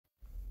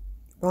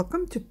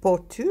Welcome to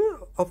part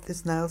 2 of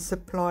this nail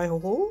supply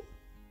haul.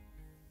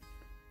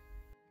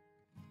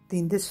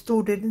 This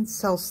store didn't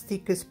sell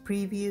stickers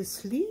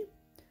previously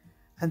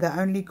and they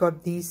only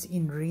got these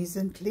in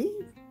recently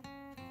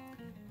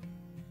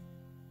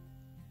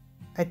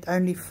at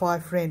only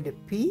R5 a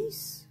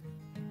piece,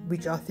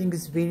 which I think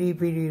is very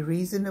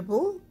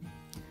reasonable,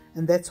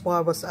 and that's why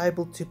I was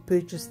able to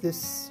purchase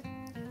this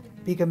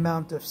big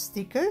amount of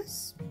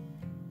stickers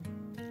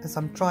as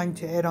I'm trying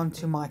to add on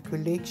to my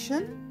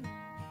collection.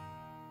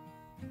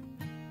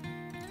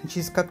 And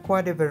she's got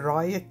quite a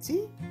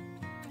variety.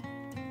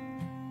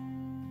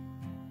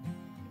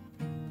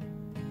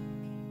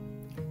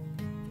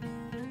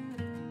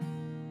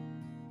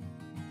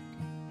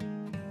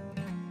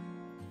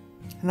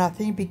 And I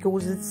think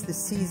because it's the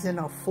season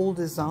of fall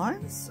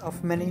designs,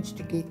 I've managed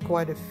to get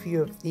quite a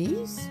few of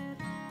these.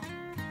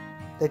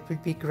 That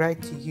would be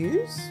great to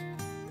use.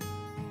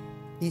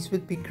 These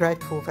would be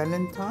great for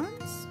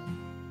Valentine's.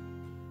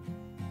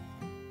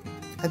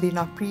 And then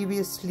I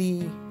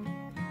previously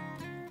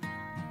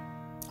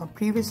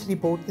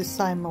bought the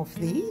same of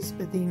these,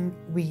 but then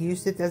we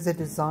used it as a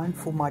design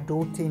for my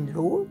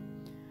daughter-in-law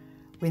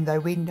when they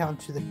went down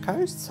to the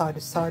coast, so I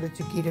decided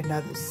to get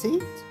another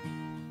set.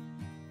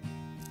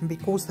 And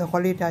because the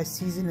holiday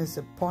season is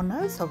upon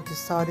us, I've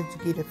decided to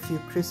get a few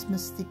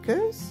Christmas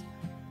stickers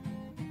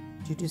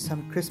to do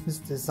some Christmas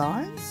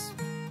designs.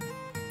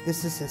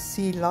 This is a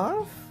sea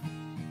life.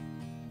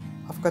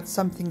 I've got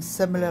something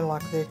similar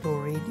like that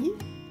already.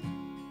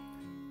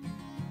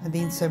 And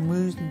then some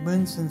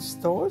moons and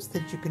stars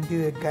that you can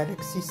do a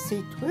galaxy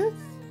set with.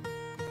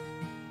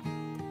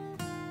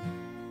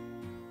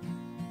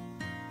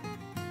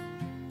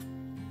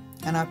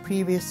 And I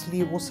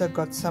previously also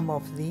got some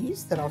of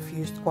these that I've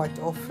used quite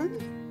often.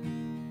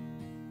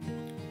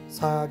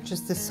 So I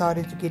just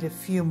decided to get a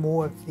few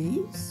more of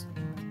these.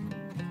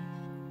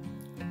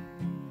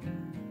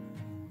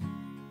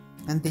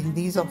 And then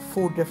these are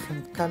 4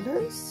 different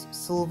colors: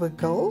 silver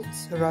gold,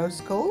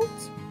 rose gold,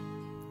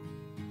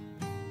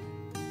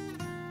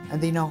 and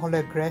then a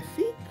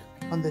holographic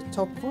on the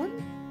top one.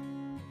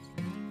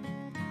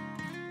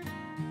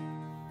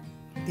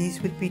 These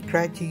would be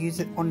great to use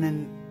it on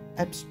an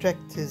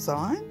abstract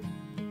design.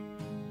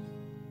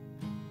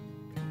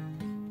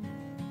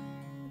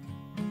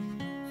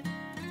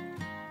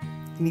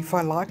 And if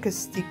I like a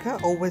sticker, I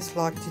always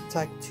like to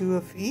take 2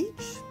 of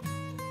each,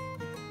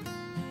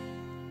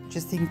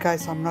 just in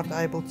case I'm not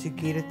able to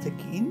get it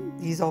again.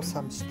 These are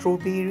some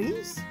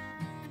strawberries.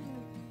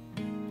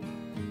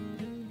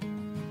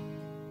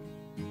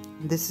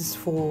 This is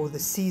for the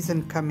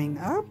season coming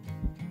up.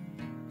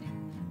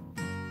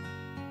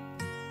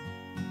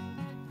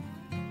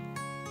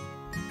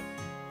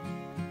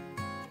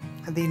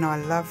 And then I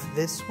love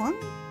this one,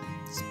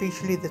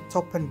 especially the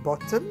top and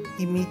bottom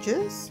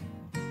images.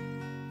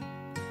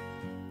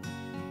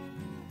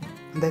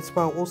 And that's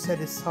why I also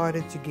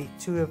decided to get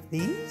 2 of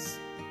these.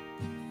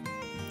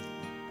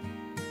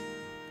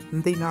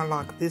 And then I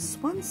like this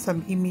one,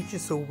 some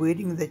images or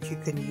wording that you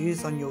can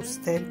use on your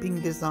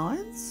stamping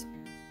designs.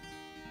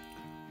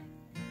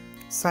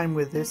 Same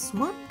with this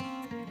one.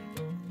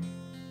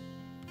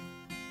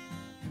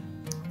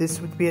 This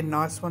would be a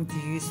nice one to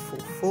use for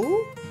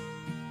fall.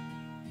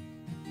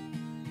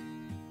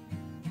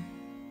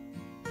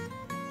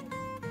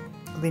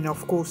 Then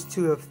of course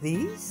 2 of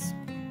these,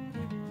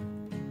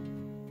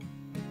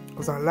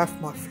 because I love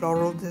my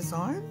floral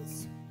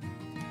designs.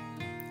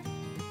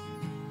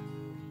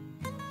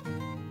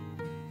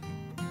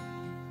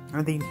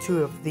 And then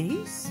 2 of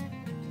these,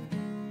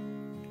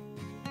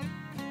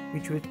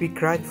 which would be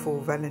great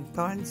for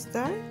Valentine's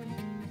Day.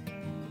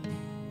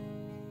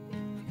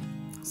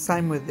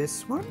 Same with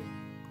this one.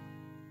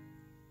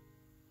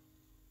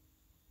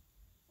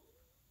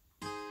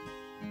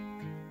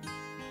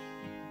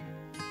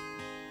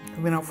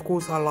 And then of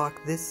course I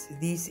like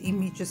these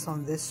images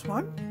on this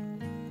one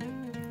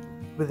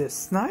with the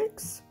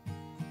snakes.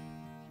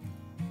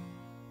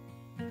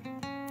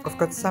 I've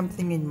got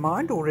something in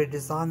mind, or a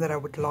design that I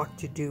would like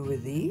to do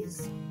with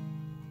these.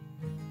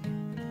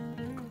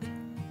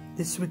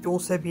 This would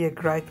also be a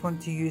great one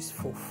to use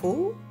for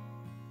fall.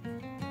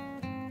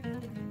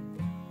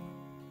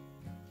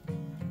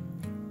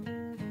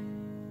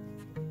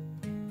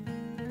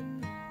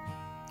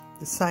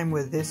 The same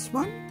with this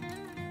one.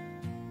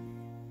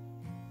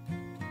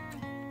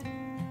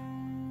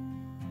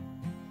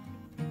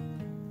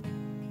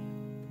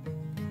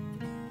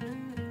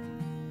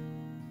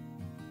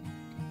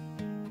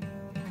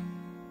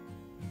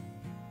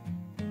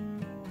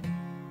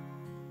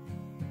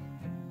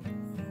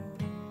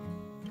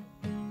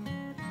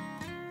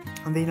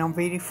 And then I'm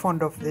very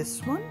fond of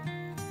this one.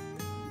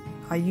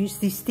 I used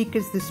these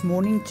stickers this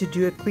morning to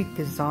do a quick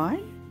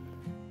design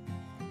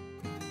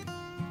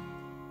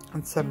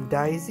and some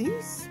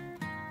daisies.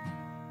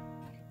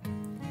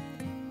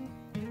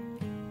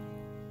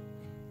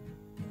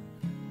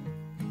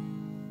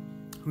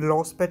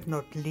 Last but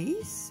not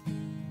least,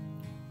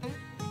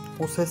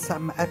 also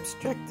some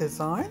abstract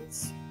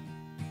designs.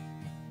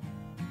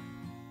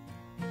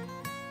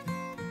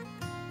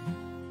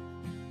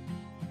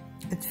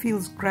 It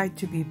feels great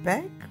to be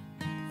back.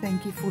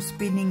 Thank you for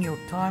spending your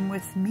time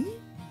with me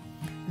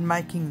and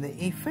making the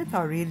effort.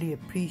 I really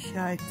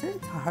appreciate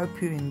it. I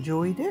hope you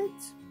enjoyed it.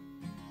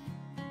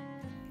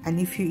 And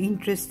if you're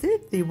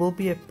interested, there will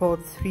be a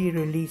part 3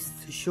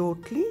 released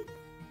shortly.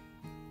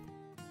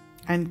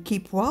 And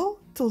keep well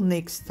till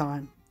next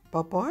time.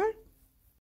 Bye-bye.